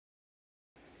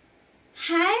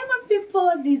Hi my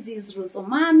people, this is Ruth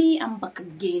Omami. I'm back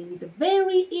again with a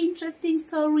very interesting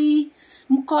story.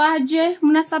 Mkoaje,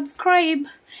 muna subscribe.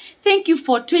 Thank you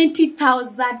for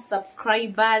 20,000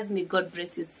 subscribers. May God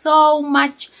bless you so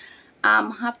much.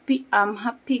 I'm happy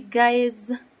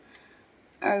guys.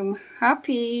 I'm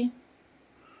happy.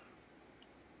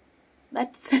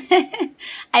 That's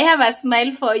I have a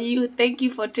smile for you. Thank you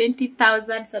for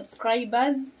 20,000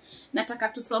 subscribers.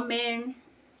 Nataka tusome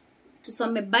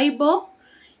Bible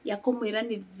ya kumwira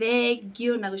ni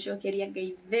thengio na gushokeria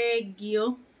Ngai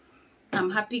thengio.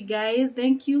 I'm happy guys.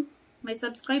 Thank you my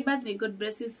subscribers. May God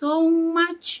bless you so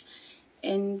much.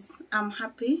 And I'm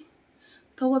happy.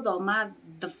 Togothoma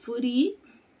the footy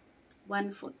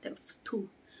 142.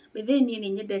 Bethe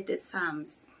ni nyendete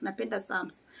Psalms. Napenda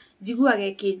Psalms.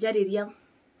 Jiguage kinjariria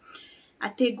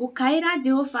ati ngukaira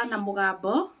Jehova na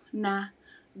mugambo na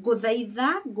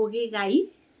nguthaitha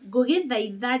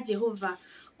ngugithaitha Jehova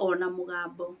ona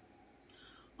mugambo.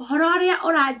 Uhoro uria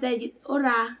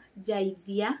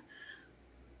urajaithia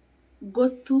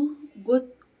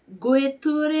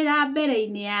ngwiturira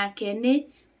mbere-ini yake ni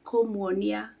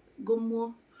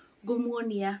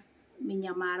ngumuonia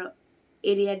minyamaro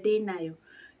iria ndinayo.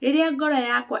 Riria ngoro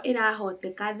yakwa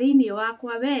irahoteka thiini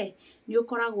wakwa we ni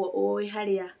ukoragwo uwi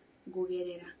haria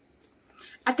ngugerera.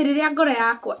 Ati riria ngoro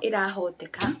yakwa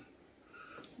irahoteka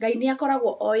Ngai ni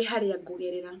akoragwo oi haria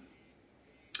ngugerera.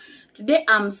 Today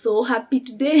I'm so happy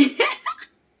today.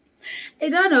 I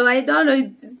don't know.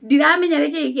 Diramenya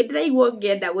reke ndiraigwo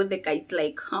ngienda gutheka. It's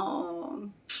like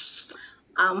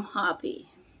I'm happy.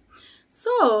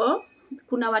 So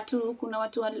kuna watu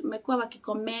wamekuwa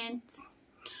wakicomment,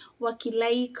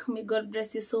 wakilike. May God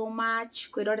bless you so much.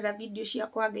 Kwirorera video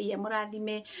ciakwa Ngai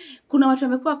amurathime. Kuna watu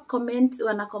wamekuwa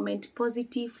wana comment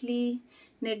positively,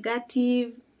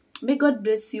 negative. May God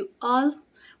bless you all.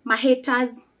 My haters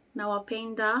na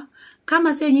wapenda.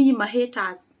 Kama sio nyinyi my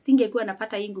haters, singekuwa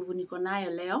napata hii nguvu niko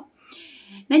nayo leo.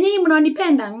 Na nyinyi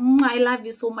mnaonipenda, I love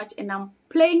you so much and I'm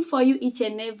praying for you each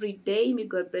and every day. May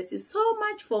God bless you so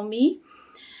much for me.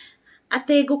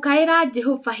 Ate ngukaira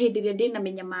Jehova hindi ria ndina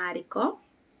minyamariko.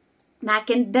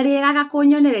 Nake ndariraga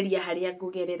kunyonereria haria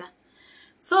ngugerera.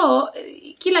 So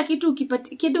kila kitu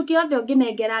kindu kiothe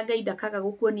unginengera Ngai ndakaga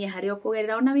gukuonia haria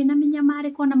ukugerera ona wina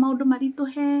minyamariko na maundu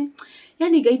marituhe.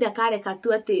 Yani Ngai ndakareka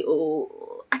tu ati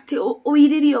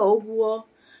uiririo uguo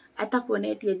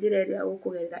atakuonetie njira iria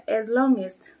ukugerera, as long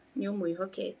as ni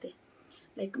umwihokete.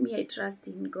 Like me, I trust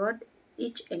in God.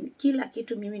 Each and kila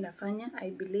kitu mimi nafanya,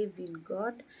 I believe in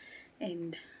God.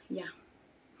 And yeah,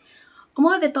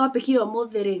 umothe topic yo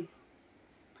muthiri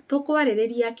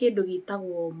tukwarireria kindu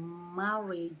gitagwo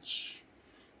marriage,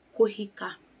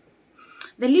 kuhika.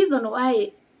 The reason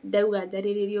why ndauga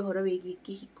njariririe uhoro wigi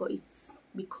kihiko, it's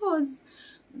because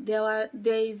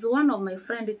there is one of my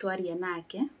friend twaria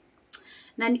nake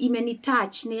na imeni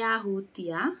touch ni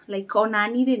yahutia, like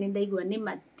onani ri ni ndaigua ni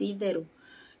mathitheru.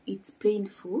 It's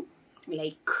painful,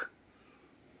 like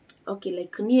okay,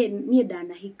 like nie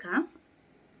ndanahika,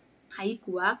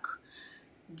 haikuwork.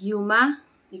 Giuma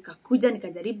nikakuja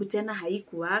nikajaribu tena,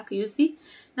 haikuwork, you see.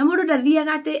 Na mundu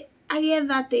ndathiaga ati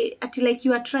agetha ati like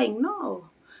you are trying. No,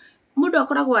 mundu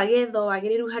akoragwo agetho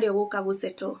wagiriru haria guka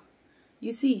gusettle.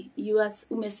 You see, you are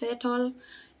umesettle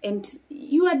and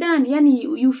you are done. Yani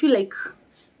you feel like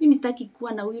mimi sitaki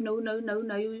kuwa na huyu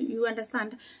na you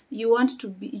understand. You want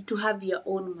to have your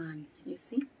own man, you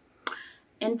see.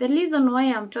 And the reason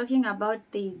why I'm talking about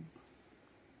this,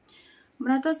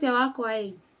 mratosia wako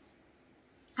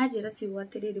ajira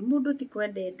siwatiriri mundu ti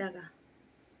kwendendaga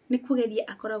ni kugeria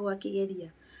akoragwo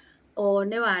akigeria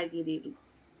one wagiriru.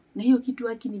 Na hiyo kitu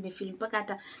haki nimefeel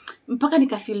mpaka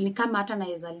nikafeel ni kama hata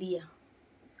naezalia.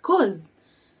 Cause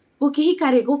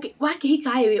ukihika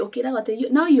wakihika wewe ukiraga ati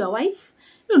now your wife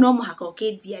no muhaka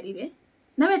ukijiarire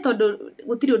nawe tondu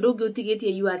gutiri undu ungi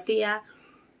utigitie you are there,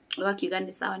 wakiuga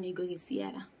ni sawa ni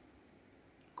ngugiciara.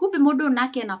 Kumbe mundu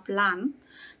nake na plan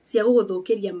cia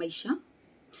guguthukiria maisha,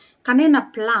 kana na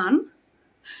plan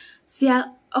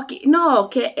cia okay no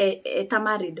okay ta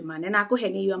married man na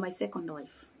kuhenia you are my second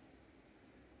wife.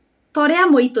 Toria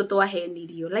moito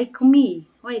twahenirio like me,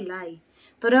 why lie?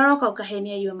 Toria roka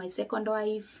ukahenia you are my second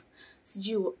wife.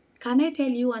 Siju, can I tell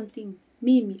you one thing?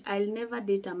 Mimi I'll never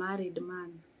date a married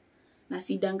man. Na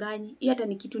sidanganyi, hata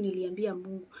ni kitu niliambia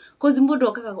Mungu. Cause mundu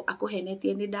okaga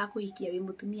akuhenetie ni ndakuhikia we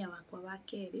mutumia wakwa wa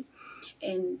keri.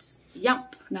 And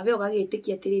yep, na we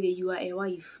ogagitikia atiriri you are a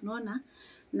wife, nona?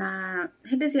 Na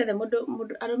hindi ciothe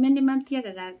mundu arume ni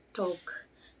mantiagaga talk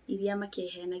iria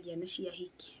makehenagia na cia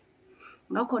hiki.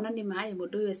 Na ukona ni mai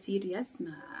mundu we serious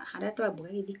na haria twambuga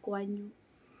githi kwanyu.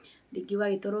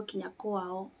 Ndingiwa gitoro kinya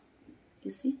kwao.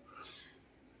 You see?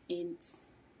 And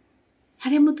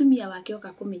haria mutumia wake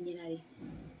oka kumenyera ri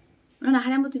unaona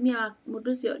haria mutumia wa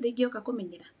mundu ucio ringi oka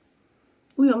kumenyera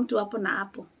huyo mtu hapo na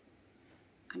hapo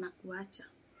anakuacha.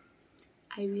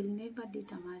 I will never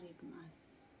date a married man.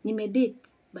 Nimedate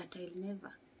but I'll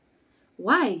never.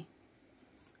 Why?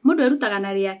 Mundu erutaga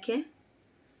na riake.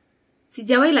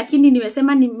 Sijawahi lakini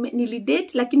nimesema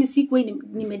nilidate lakini sikuwa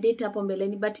nimedate hapo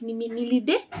mbeleni but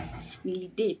nilidate.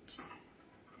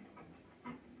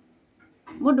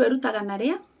 Mundu erutaga na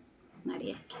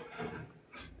riake.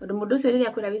 Tondu mundu ucio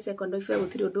riria kwira wi second wife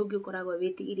gutiri undu ungi ukoragwo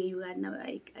witigirie yuga na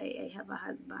I have a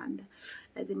husband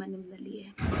lazima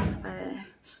nimzalie.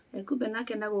 Kumbe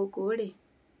nake na guku ri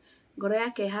ngoro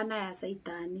yake hana ya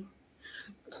saitani.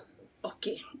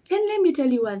 Okay, and let me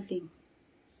tell you one thing.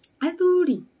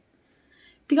 Athuri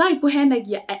tigai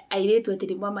kuhenagia airetu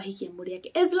atiri mwa mahikia muri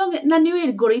yake as long na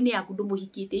niwe ngoro-ini yaku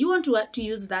ndumuhikite, you want to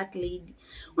use that lady,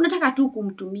 unataka tu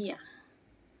kumtumia.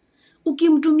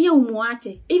 Ukimtumia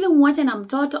umuache, either umuache na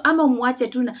mtoto ama umuache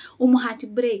tu na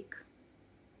heartbreak.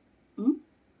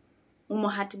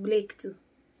 Heartbreak tu.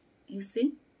 You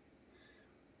see?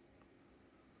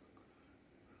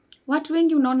 Watu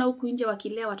wengi unaona huku nje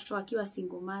wakilea watoto wakiwa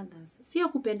single mothers. Sio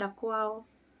kupenda kwao,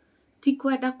 ti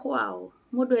kwenda kwao.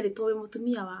 Mundu eritwo we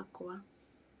mutumia wakwa.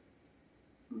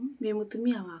 We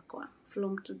mutumia wakwa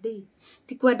from today.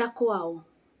 Ti kwenda kwao.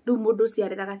 Ndu mundu ucio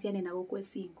areraga ciana na gukwe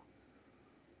single.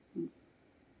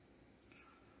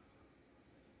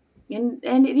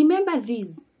 And remember this.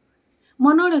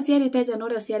 Mwana uria ciarite nja no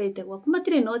uria ciarite gwaku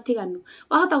matire no tiganu.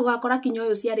 Wahota gukakora kinyo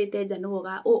uyu ciarite nja no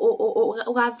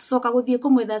ugacoka guthie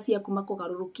kumwetha ciaku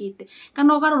makugarurukite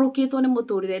kana ugarurukitwo ni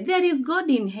muturire. There is God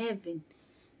in heaven.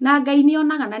 Na Ngai ni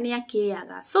onaga na ni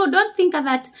akiaga. So don't think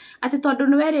that ati tondu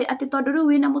niwere ati tondu riu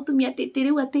wina mutumia ati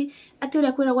riu ati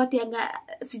uria kwira gwatianga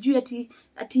sijui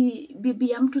ati bibi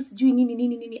ya mtu sijui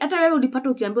nini. Hata wewe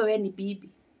ulipata ukiambiwa wewe ni bibi.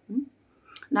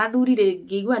 Na thurire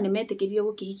ngigwa nimetekirie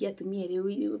gukihikia atumia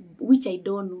riu which I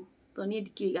don't know. Toni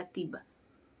ndikio gatiba.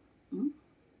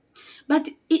 But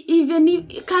even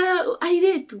if kana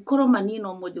airetu koromani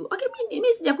no mojo. Okay, mimi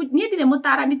sija ni ndire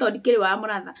mutara ni tondikire wa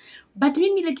muratha. But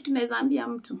mimi ile kitu naweza ambia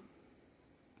mtu.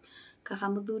 Kafa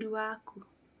muthuri waku.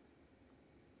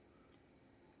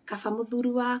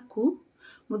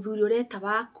 Muthuri ureta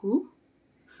waku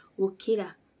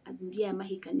gukira athuri ya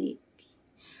mahikaniti.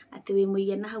 Ati we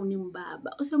muige na hau ni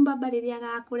mbaba. Ucio mbaba riria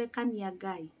agakurekania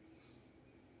Ngai.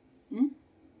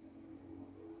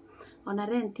 Ona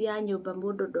rent ya nyumba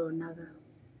mundu ndonaga.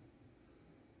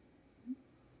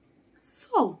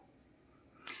 So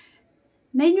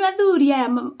na inyu athuri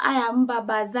aya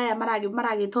mbaba zaya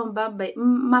maragitwo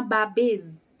mababes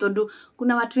tondu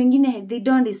kuna watu wengine they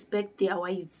don't respect their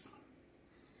wives.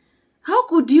 How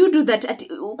could you do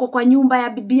that uko kwa nyumba ya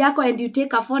bibi yako and you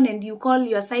take a phone and you call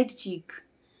your side chick?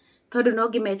 Tondu no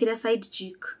ngimethira side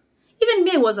chick. Even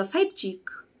me, I was a side chick.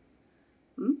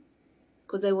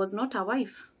 Because I was not a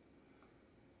wife.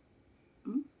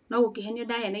 No ukihenio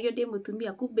daya na yo de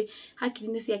mutumia kumbe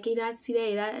hakiri ni ciake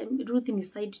iracirera Ruth ni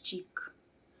side chick.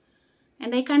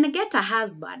 And I can get a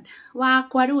husband wa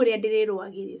kwa ri uria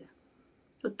ndirirwagirira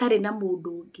utari na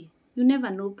mundu ungi. You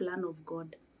never know plan of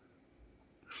God.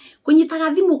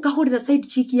 Kunyitaga thimu ukahurira side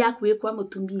chick yaku ikwa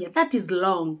mutumia, that is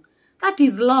long.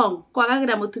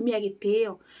 Kwagagira mutumia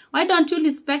giteo. Why don't you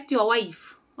respect your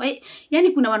wife? Why?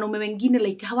 Yani kuna wanaume wengine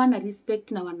like hawana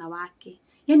respect na wanawake.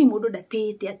 Yani mundu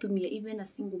datete atumia even a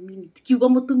single minute. Kiugo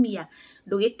mutumia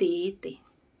ndugitete.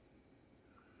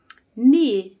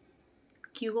 Ni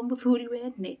kiugo muthuri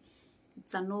wene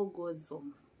it's a no go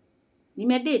zone.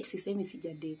 Nimedate sisemi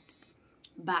sija date.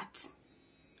 But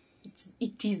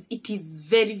it is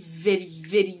very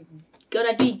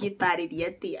gonna do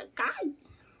igitariria tia kai.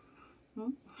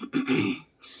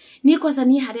 Ni kosa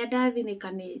ni haria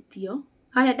ndathinikanitio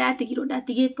haria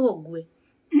ndatigitwo ngwe.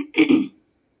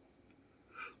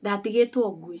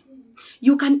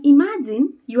 You can imagine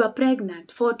you are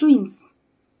pregnant for twins.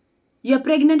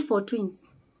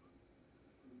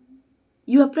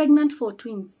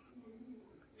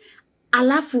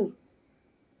 Alafu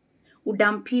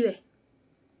udampiwe.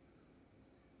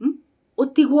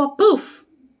 Utigwa poof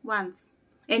once.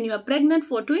 And you are pregnant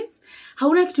for twins.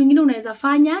 Hauna kitu kingine unaweza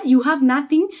fanya. You have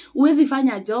nothing. Uwezi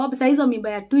fanya job. Sa hizo mimba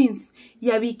ya twins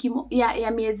ya wiki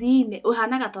ya miezi 4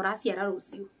 uhanaga torasi ya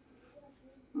rucio.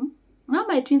 Now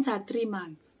my twins are 3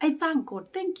 months. I thank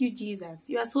God. Thank you Jesus.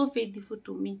 You are so faithful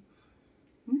to me.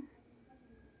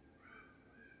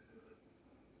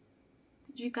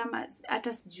 Sijui kama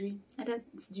hata sijui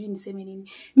niseme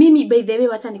nini. Mimi by the way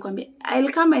wacha nikwambie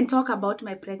I'll come and talk about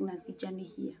my pregnancy journey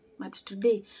here. But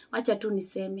today wacha tu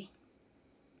niseme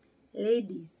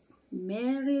ladies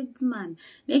Married man.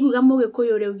 Niguga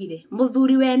Mugikuyu uraugire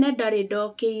muthuri wene ndari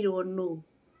ndokeirwo no.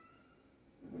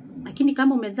 Lakini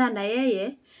kama umezaa na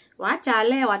yeye, wacha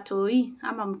ale watoi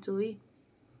ama mtoi.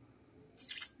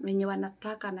 Wenye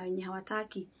wanataka na wenye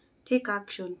hawataki, take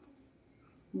action.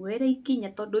 Mwere ikinya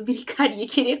tondu thirikari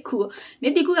ikire kuo.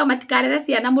 Nindikuga matikarere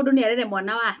ciana mundu ni arere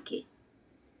mwana wake.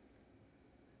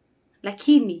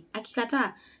 Lakini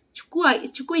akikataa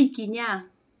chukua ikinya.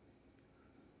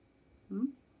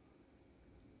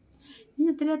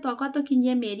 Ninyo tere twakwa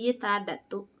tukinyie mieri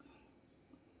 6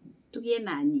 tugie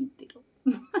na nyitiro.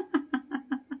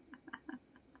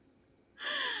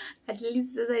 At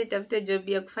least sasa nitafute job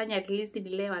ya kufanya at least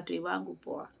nile watu wangu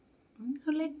poa.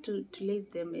 I like to raise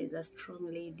them as a strong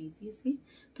ladies, you see?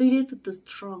 To relate to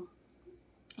strong.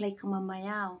 Like mama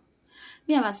yao.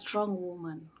 Me I'm a strong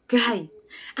woman. Guy.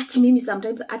 Aki mimi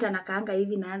sometimes hata nakaanga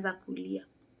hivi naanza kulia.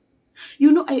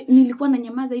 You know, nilikuwa na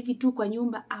nyamaza hivi tu kwa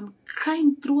nyumba. I'm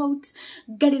crying throughout.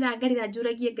 Garira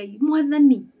juragie gai.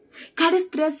 Mwathani. Kare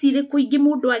stress ile kuingi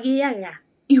mundu agiaga.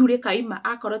 Ihure kaima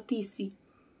akoro tisi.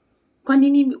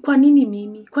 Kwa nini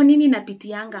mimi? Kwa nini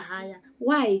napitianga haya?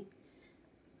 Why?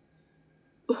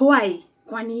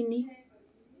 Kwa nini?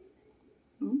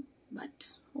 But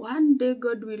one day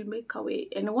God will make a way.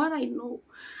 And what I know,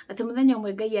 ati muthenya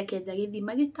umwe Ngai akenja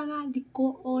githima gitaga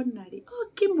thiko onari.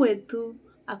 Kimwe tu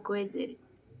akwenjere.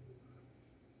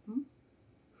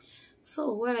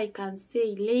 So what I can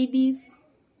say, ladies,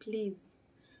 please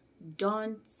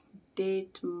don't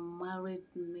date married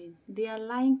men. They are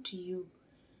lying to you.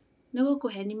 Nego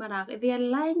kuheni maraka. They are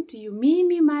lying to you.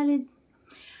 Mimi married.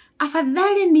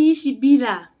 Afadhali niishi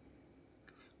bila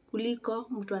kuliko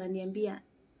mtu ananiambia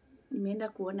nimeenda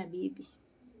kuona bibi.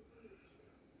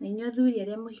 Na inyo thuri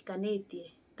aria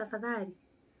muhikanetie. Tafadhali.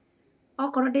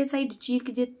 Okoro decide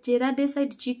chick jera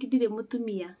decide chick dire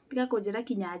mutumia. Tiga kunjera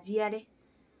kinyanjiare.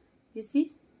 You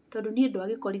see? Tondu ni ndo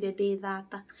agikorire ndi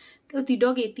thata.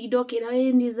 Utindogitindokira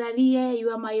we nizarie, you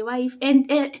are my wife,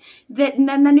 and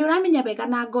na ni uramenya beka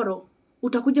na ngoro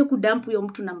utakuja kudampu yo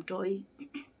mtu na mtoi.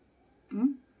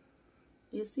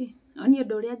 You see? Oni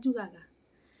ndo uria njugaga.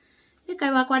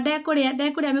 Ikai wakwa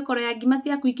ndekuria mikoro ya ngima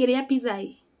cia kuikiria pizza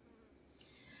i.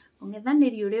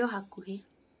 Ong'ethaniri urio hakuhi.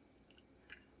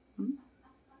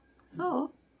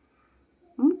 So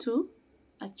mtu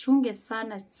achunge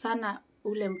sana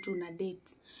ule mtu na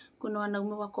date. Kuna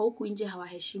wanaume wako huku nje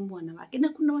hawaheshimu wanawake, na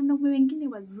kuna wanaume wengine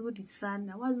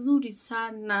wazuri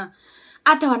sana.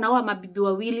 Hata wanaoa mabibi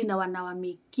wawili na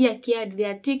wanawamekia care, they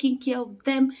are taking care of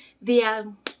them, they are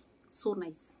so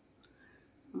nice.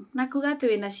 Na kugate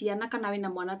wena ciana kana wena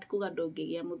mwana tikuga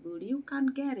ndongegia muthuri, you can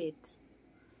get it.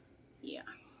 Yeah.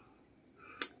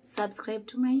 Subscribe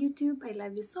to my YouTube. I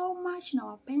love you so much.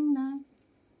 Nawapenda.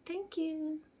 Thank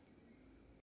you.